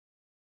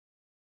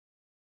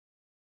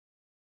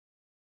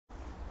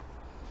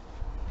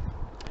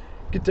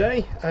Good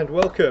day and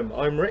welcome.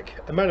 I'm Rick,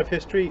 a man of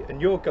history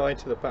and your guide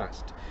to the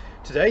past.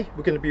 Today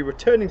we're going to be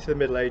returning to the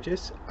Middle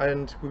Ages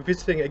and we're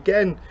visiting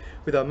again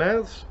with our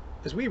mouths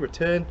as we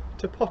return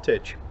to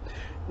pottage.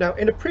 Now,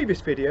 in a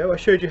previous video I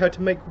showed you how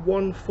to make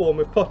one form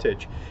of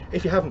pottage.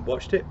 If you haven't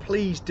watched it,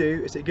 please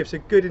do, as it gives a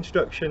good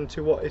introduction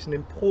to what is an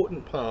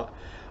important part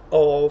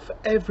of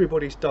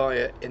everybody's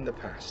diet in the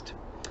past.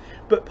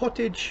 But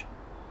pottage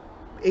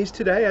is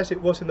today, as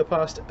it was in the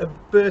past, a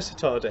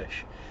versatile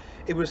dish.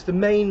 It was the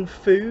main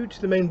food,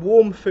 the main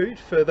warm food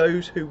for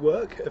those who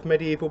work of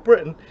medieval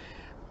Britain,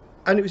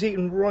 and it was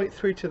eaten right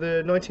through to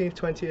the 19th,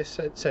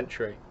 20th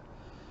century.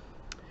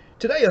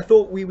 Today I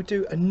thought we would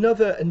do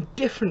another and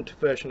different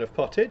version of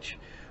pottage,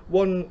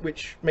 one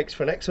which makes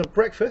for an excellent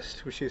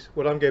breakfast, which is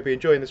what I'm going to be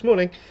enjoying this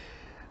morning.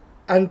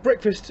 And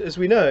breakfast, as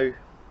we know,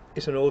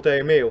 is an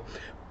all-day meal.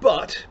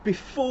 But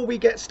before we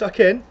get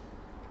stuck in,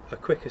 a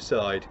quick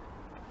aside.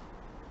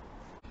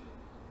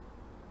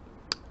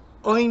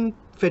 I'm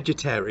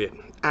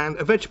vegetarian, and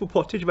a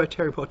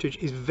vegetarian pottage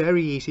is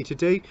very easy to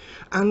do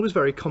and was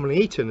very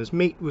commonly eaten, as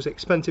meat was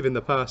expensive in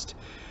the past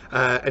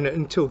and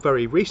until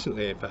very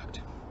recently, in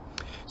fact.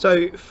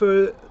 So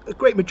for a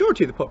great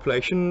majority of the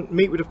population,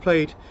 meat would have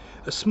played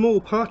a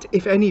small part,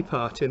 if any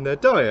part, in their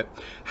diet.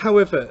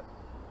 However,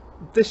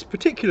 this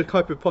particular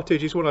type of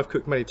pottage is one I've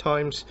cooked many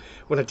times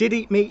when I did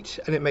eat meat,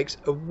 and it makes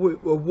a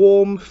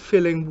warm,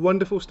 filling,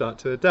 wonderful start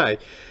to the day.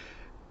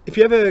 If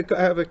you ever got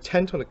out of a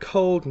tent on a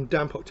cold and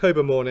damp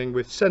October morning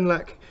with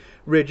Senlac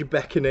Ridge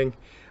beckoning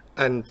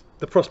and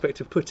the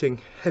prospect of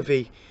putting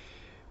heavy,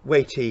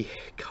 weighty,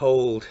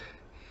 cold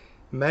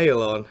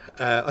mail on,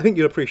 I think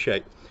you'll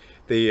appreciate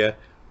the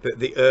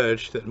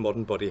urge that the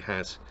modern body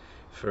has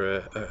for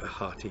a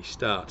hearty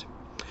start.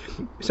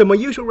 So my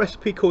usual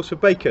recipe calls for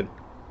bacon,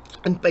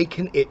 and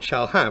bacon it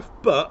shall have,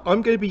 but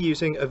I'm going to be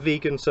using a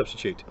vegan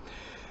substitute.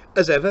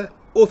 As ever,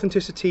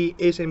 authenticity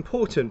is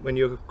important when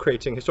you're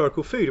creating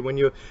historical food and when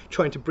you're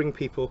trying to bring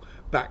people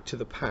back to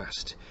the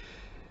past.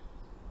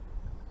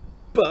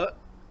 But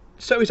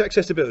so is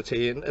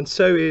accessibility, and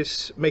so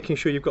is making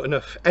sure you've got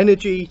enough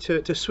energy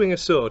to swing a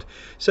sword.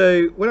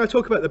 So when I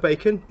talk about the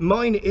bacon,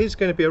 mine is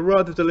going to be a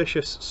rather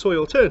delicious soy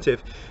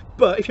alternative,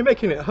 but if you're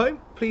making it at home,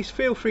 please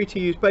feel free to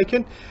use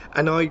bacon,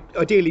 and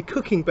ideally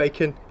cooking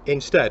bacon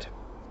instead.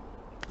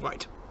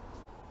 Right.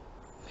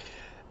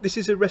 This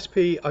is a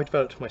recipe I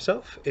developed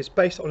myself. It's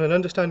based on an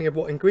understanding of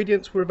what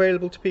ingredients were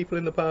available to people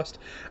in the past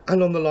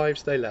and on the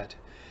lives they led.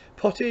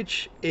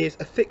 Pottage is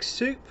a thick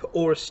soup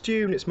or a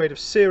stew, and it's made of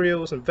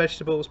cereals and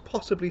vegetables,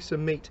 possibly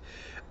some meat,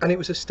 and it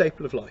was a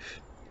staple of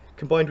life.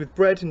 Combined with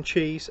bread and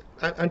cheese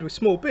and with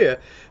small beer,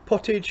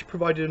 pottage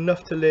provided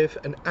enough to live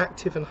an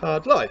active and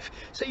hard life,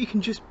 so you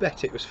can just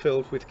bet it was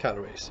filled with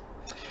calories.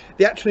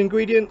 The actual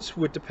ingredients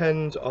would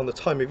depend on the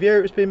time of year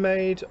it was being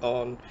made,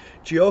 on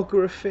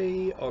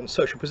geography, on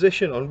social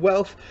position, on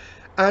wealth,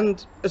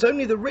 and as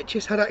only the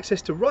richest had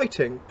access to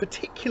writing,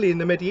 particularly in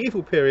the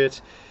medieval period,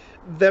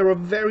 there are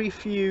very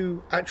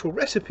few actual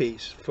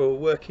recipes for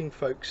working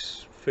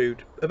folks'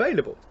 food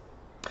available.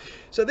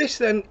 So this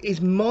then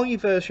is my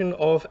version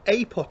of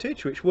a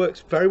pottage, which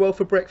works very well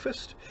for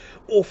breakfast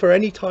or for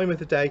any time of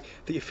the day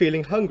that you're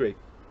feeling hungry.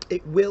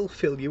 It will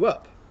fill you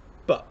up.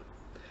 But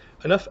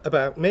enough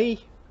about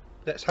me.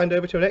 Let's hand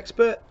over to an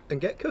expert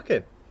and get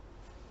cooking.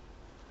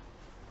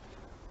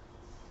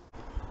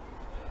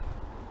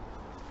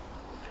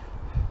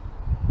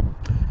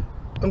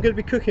 I'm going to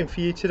be cooking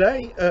for you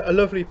today a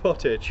lovely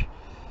pottage.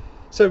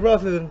 So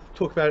rather than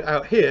talk about it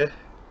out here,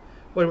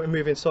 why don't we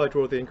move inside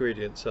where all the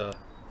ingredients are?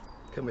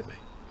 Come with me.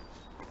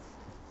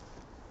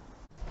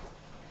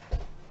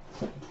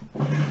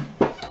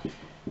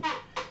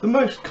 The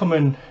most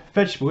common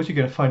vegetables you're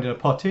going to find in a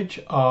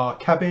pottage are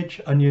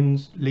cabbage,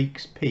 onions,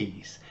 leeks,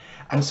 peas.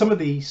 And some of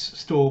these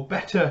store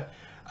better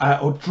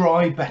or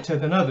dry better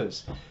than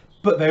others,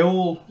 but they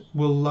all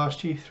will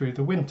last you through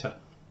the winter.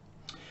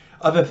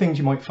 Other things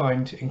you might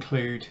find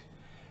include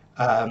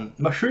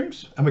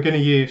mushrooms, and we're going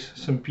to use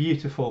some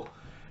beautiful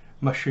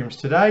mushrooms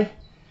today,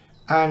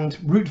 and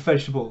root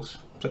vegetables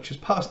such as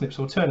parsnips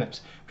or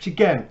turnips, which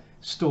again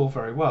store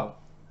very well.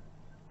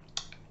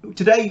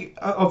 Today,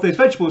 of those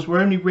vegetables, we're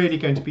only really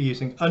going to be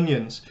using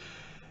onions,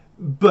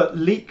 but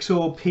leeks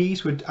or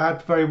peas would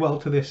add very well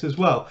to this as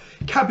well.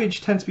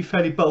 Cabbage tends to be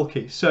fairly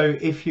bulky, so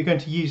if you're going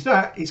to use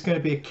that, it's going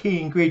to be a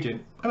key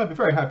ingredient, and I'd be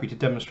very happy to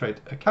demonstrate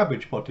a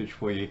cabbage pottage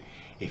for you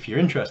if you're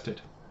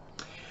interested.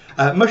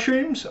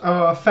 Mushrooms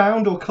are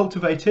found or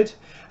cultivated,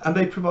 and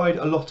they provide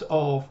a lot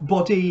of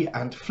body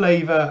and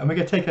flavour, and we're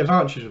going to take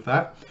advantage of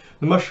that.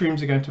 The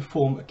mushrooms are going to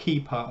form a key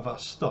part of our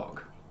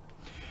stock.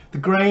 The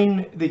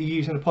grain that you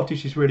use in a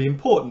pottage is really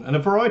important, and a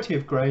variety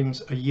of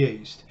grains are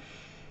used.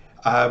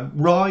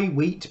 Rye,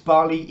 wheat,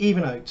 barley,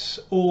 even oats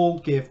all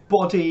give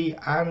body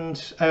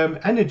and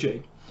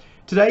energy.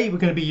 Today we're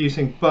going to be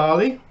using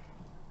barley.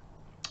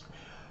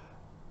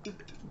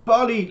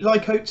 Barley,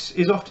 like oats,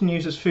 is often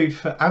used as food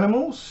for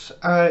animals.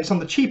 It's on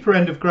the cheaper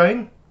end of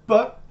grain,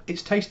 but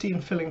it's tasty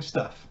and filling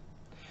stuff.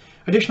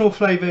 Additional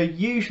flavour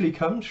usually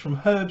comes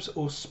from herbs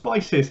or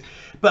spices,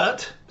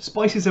 but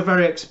spices are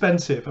very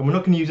expensive and we're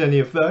not going to use any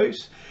of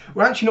those.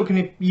 We're actually not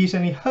going to use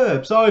any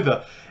herbs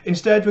either.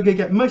 Instead, we're going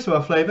to get most of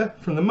our flavour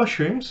from the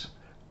mushrooms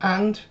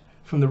and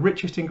from the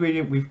richest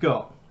ingredient we've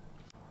got.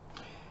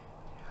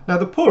 Now,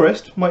 the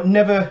poorest might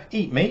never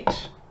eat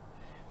meat,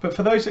 but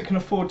for those that can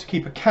afford to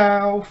keep a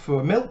cow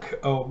for milk,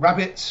 or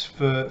rabbits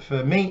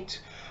for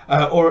meat,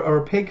 or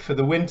a pig for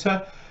the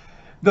winter,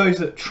 those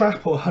that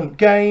trap or hunt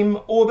game,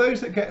 or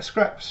those that get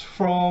scraps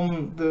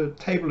from the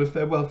table of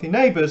their wealthy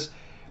neighbours,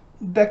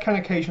 there can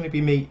occasionally be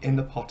meat in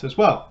the pot as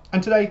well.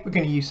 And today we're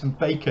going to use some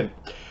bacon.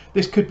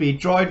 This could be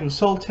dried and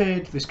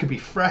salted, this could be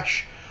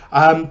fresh,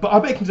 but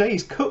our bacon today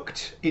is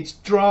cooked, it's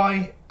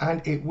dry,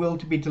 and it will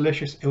be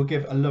delicious. It will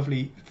give a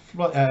lovely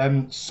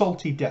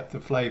salty depth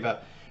of flavour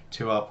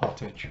to our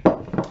pottage.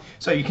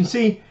 So you can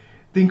see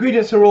the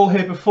ingredients are all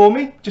here before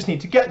me, just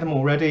need to get them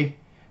all ready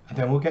and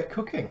then we'll get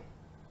cooking.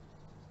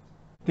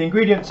 The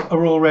ingredients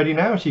are all ready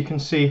now, as you can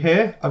see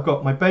here. I've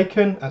got my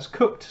bacon that's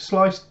cooked,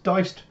 sliced,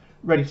 diced,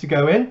 ready to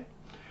go in.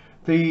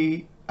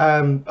 The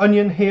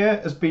onion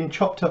here has been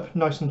chopped up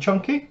nice and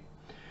chunky.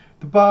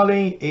 The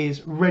barley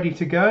is ready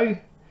to go,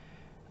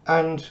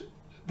 and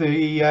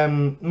the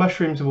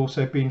mushrooms have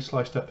also been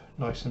sliced up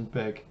nice and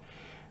big.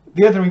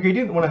 The other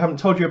ingredient, the one I haven't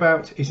told you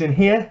about, is in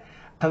here,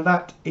 and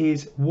that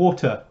is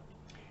water.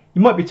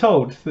 You might be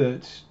told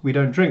that we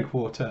don't drink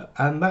water,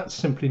 and that's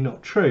simply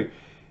not true.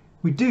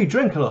 We do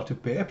drink a lot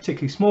of beer,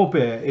 particularly small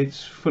beer.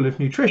 It's full of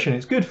nutrition,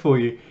 it's good for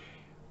you.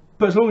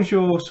 But as long as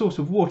your source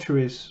of water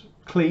is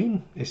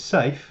clean, is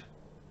safe,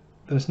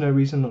 then there's no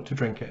reason not to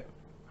drink it.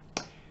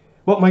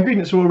 Well, my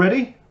ingredients are all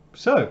ready,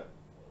 so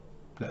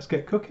let's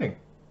get cooking.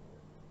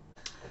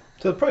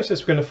 So the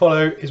process we're going to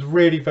follow is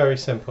really very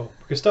simple.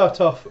 We're going to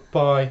start off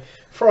by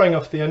frying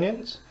off the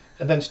onions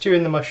and then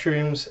stewing the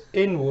mushrooms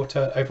in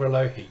water over a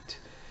low heat.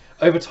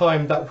 Over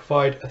time that will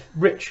provide a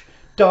rich,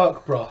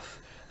 dark broth,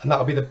 and that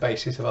will be the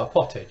basis of our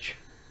pottage.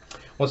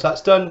 Once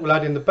that's done, we'll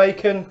add in the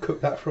bacon, cook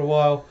that for a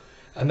while,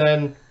 and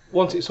then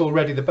once it's all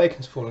ready, the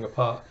bacon's falling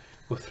apart,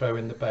 we'll throw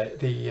in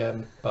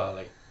the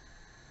barley.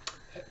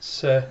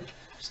 Let's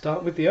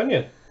start with the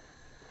onion.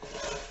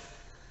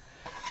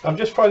 I'm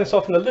just frying this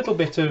off in a little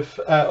bit of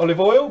olive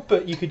oil,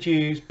 but you could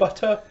use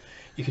butter,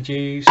 you could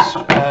use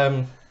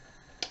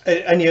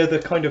any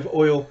other kind of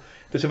oil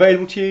that's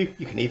available to you.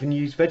 You can even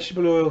use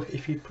vegetable oil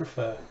if you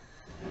prefer.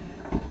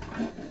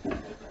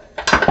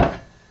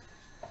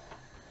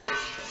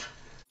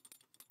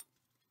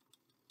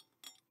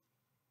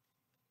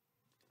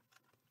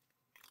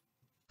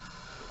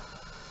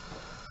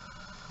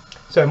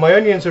 So my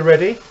onions are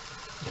ready.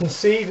 You can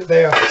see that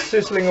they are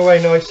sizzling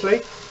away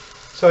nicely.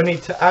 So I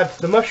need to add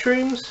the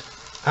mushrooms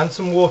and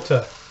some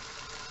water.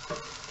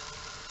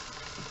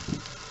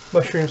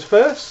 Mushrooms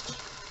first.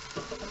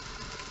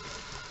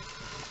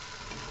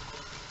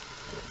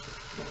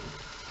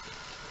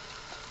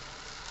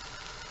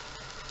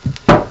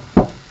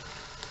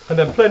 And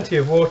then plenty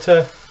of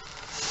water.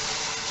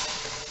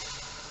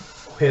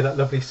 Oh, hear that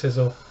lovely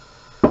sizzle.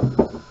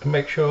 And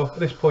make sure at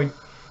this point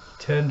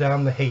turn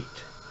down the heat.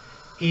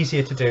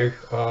 Easier to do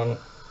on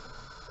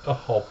a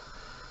hob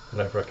than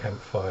over a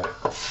campfire.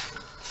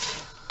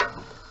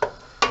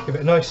 Give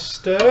it a nice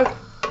stir.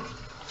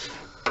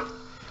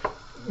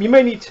 You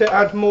may need to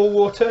add more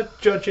water,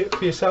 judge it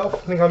for yourself. I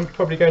think I'm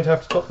probably going to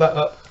have to top that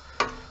up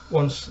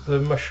once the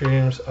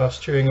mushrooms are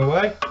stewing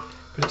away.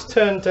 But it's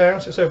turned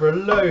down, so it's over a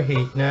low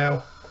heat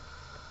now.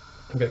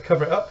 I'm going to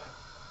cover it up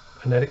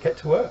and let it get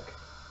to work.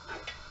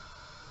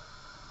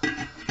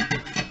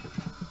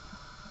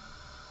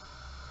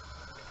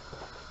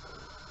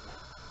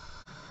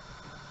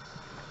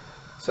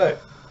 So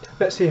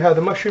let's see how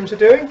the mushrooms are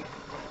doing.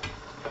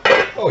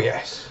 Oh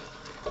yes,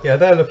 yeah,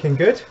 they're looking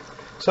good.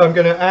 So I'm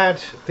going to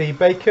add the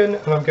bacon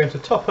and I'm going to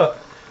top up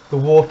the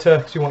water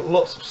because you want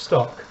lots of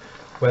stock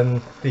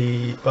when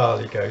the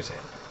barley goes in.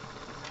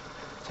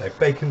 So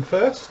bacon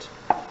first.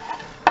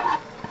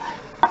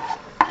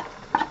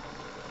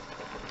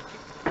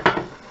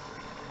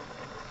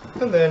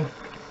 And then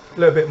a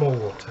little bit more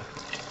water.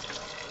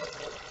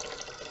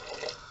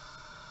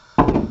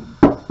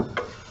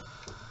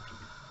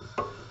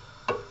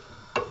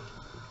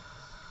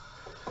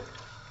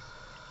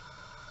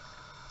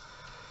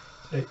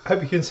 I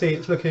hope you can see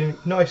it's looking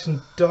nice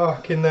and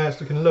dark in there, it's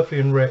looking lovely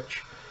and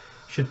rich.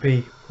 Should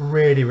be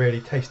really,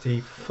 really tasty,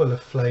 full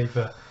of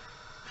flavour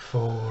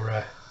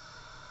for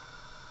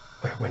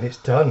well, when it's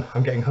done.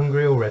 I'm getting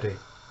hungry already.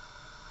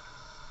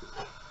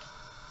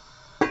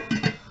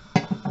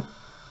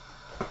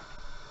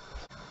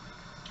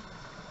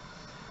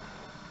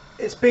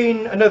 It's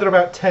been another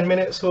about 10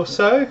 minutes or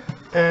so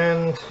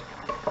and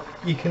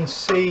you can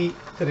see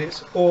that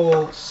it's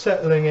all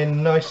settling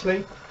in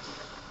nicely.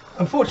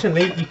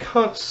 Unfortunately you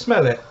can't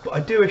smell it, but I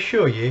do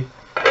assure you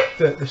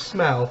that the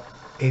smell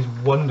is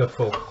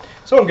wonderful.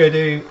 So what I'm going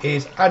to do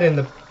is add in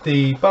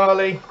the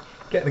barley,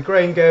 get the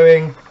grain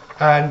going,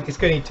 and it's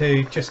going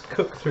to just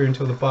cook through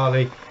until the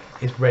barley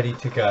is ready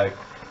to go.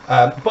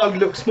 The barley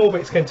looks small, but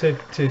it's going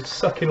to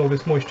suck in all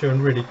this moisture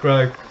and really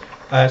grow.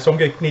 So I'm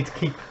going to need to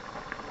keep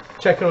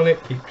checking on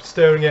it, keep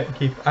stirring it, and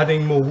keep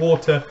adding more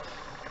water,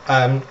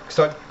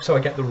 so I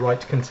get the right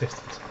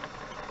consistency.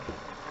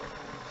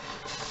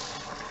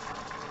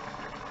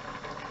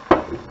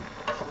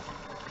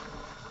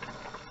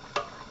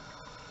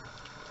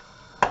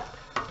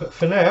 But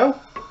for now,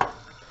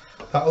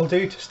 that'll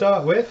do to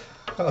start with.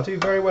 That'll do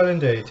very well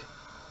indeed.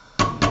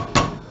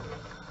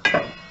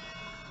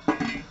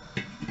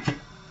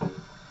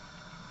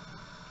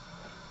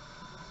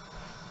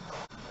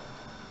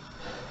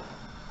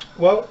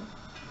 Well,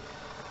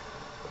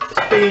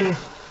 it's been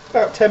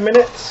about 10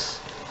 minutes.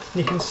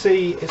 You can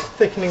see it's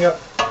thickening up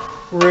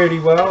really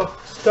well,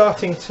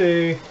 starting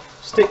to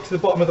stick to the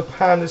bottom of the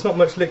pan. There's not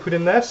much liquid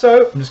in there,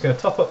 so I'm just going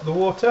to top up the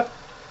water.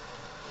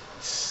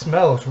 It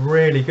smells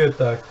really good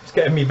though. It's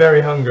getting me very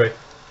hungry.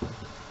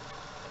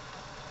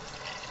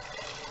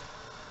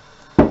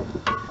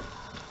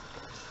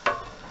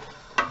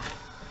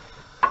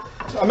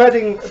 So I'm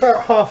adding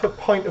about half a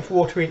pint of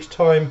water each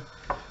time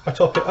I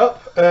top it up.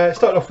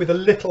 Starting off with a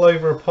little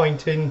over a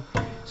pint in,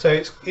 so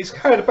it's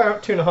had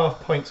about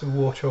 2.5 pints of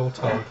water all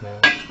told now.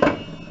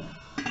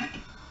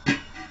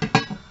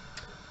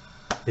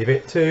 Leave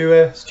it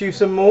to stew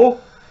some more.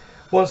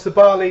 Once the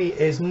barley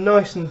is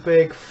nice and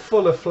big,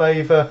 full of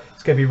flavour,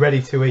 it's going to be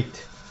ready to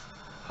eat.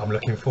 I'm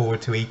looking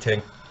forward to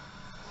eating.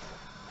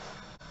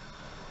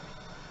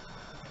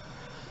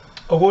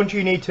 I warned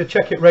you need to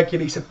check it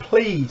regularly, so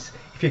please,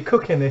 if you're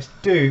cooking this,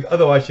 do,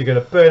 otherwise you're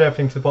going to burn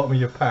everything to the bottom of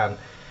your pan,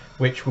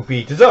 which will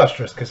be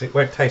disastrous because it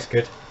won't taste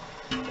good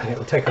and it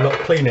will take a lot of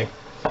cleaning.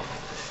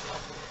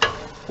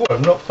 Oh,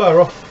 I'm not far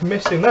off from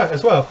missing that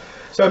as well.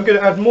 So I'm going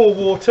to add more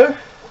water.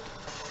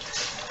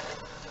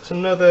 It's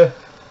another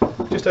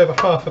just over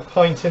half a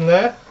pint in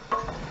there.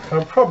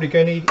 I'm probably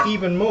going to need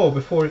even more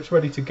before it's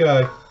ready to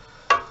go.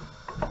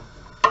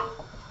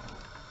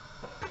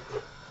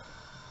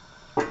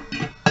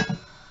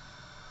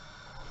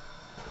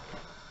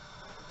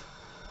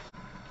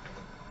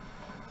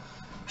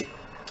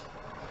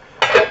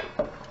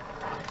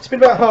 It's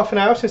been about half an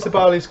hour since the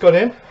barley's gone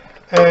in,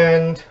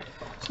 and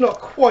it's not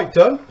quite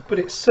done, but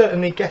it's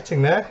certainly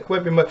getting there. It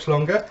won't be much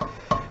longer.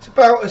 It's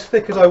about as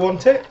thick as I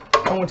want it.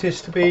 I want it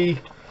to be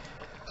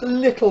a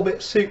little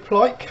bit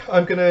soup-like.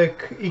 I'm going to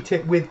eat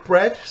it with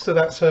bread, so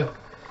that's a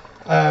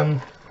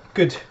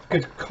good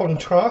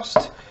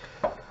contrast.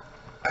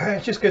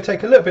 It's just going to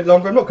take a little bit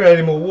longer. I'm not going to add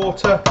any more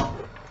water.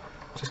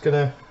 Just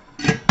going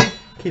to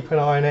keep an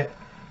eye on it.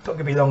 It's not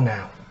going to be long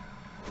now.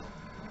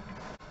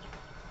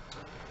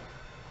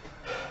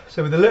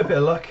 So with a little bit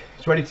of luck,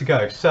 it's ready to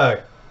go.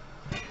 So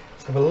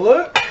let's have a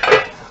look.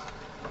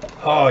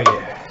 Oh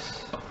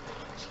yes,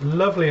 it's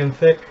lovely and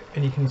thick,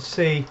 and you can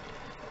see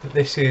that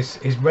this is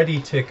ready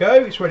to go.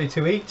 It's ready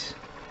to eat.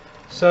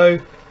 So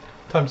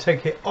time to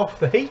take it off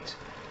the heat,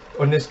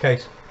 or in this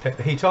case take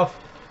the heat off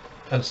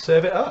and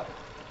serve it up.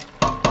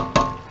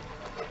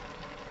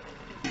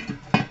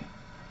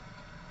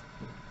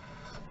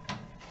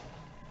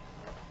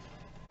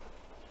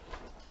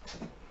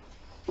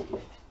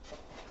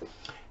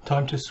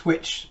 Time to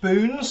switch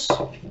spoons.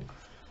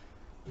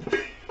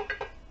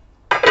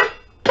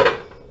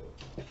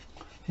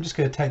 I'm just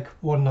going to take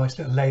one nice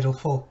little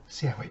ladleful,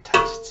 see how it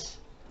tastes.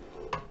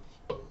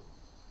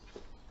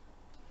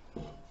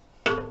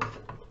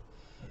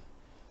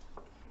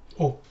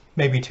 Or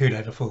maybe 2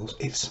 ladlefuls.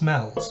 It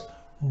smells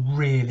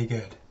really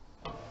good.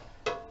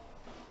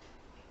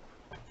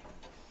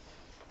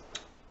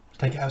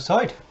 Take it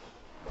outside.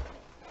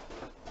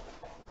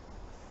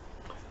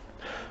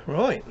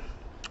 Right,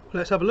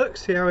 let's have a look.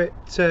 See how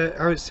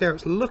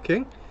it's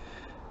looking.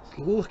 It's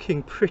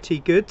looking pretty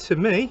good to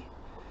me,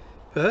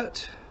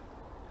 but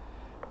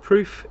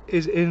proof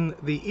is in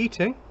the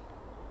eating.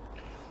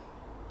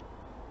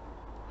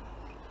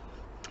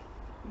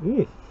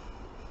 Ooh.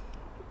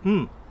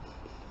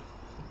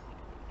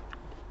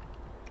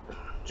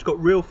 It's got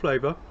real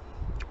flavour.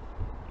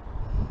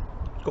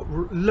 It's got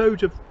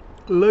loads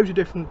of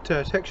different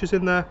textures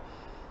in there.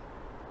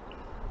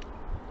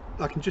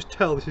 I can just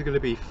tell this is going to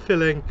be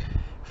filling,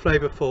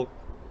 flavourful,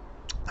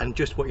 and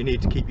just what you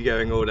need to keep you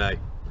going all day.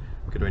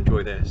 I'm going to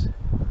enjoy this.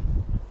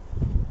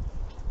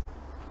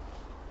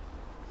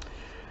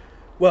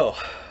 Well,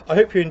 I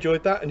hope you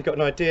enjoyed that and you got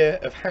an idea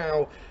of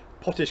how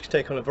pottage can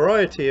take on a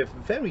variety of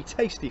very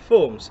tasty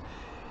forms.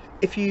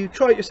 If you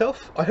try it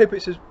yourself, I hope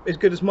it's as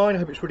good as mine. I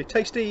hope it's really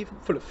tasty,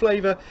 full of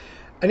flavour,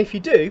 and if you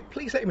do,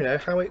 please let me know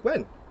how it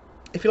went.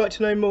 If you'd like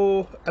to know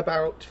more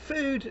about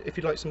food, if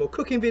you'd like some more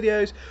cooking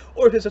videos,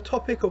 or if there's a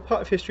topic or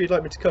part of history you'd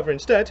like me to cover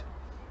instead,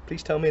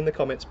 please tell me in the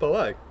comments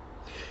below.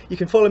 You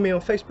can follow me on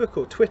Facebook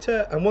or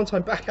Twitter, and once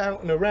I'm back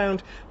out and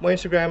around, my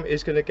Instagram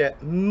is going to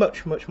get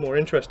much more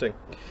interesting.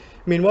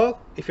 Meanwhile,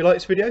 if you like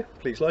this video,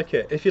 please like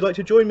it. If you'd like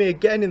to join me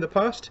again in the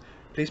past,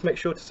 please make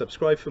sure to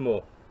subscribe for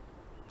more.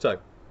 So,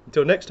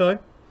 until next time,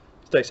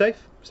 stay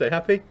safe, stay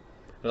happy,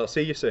 and I'll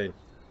see you soon.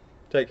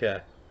 Take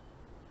care.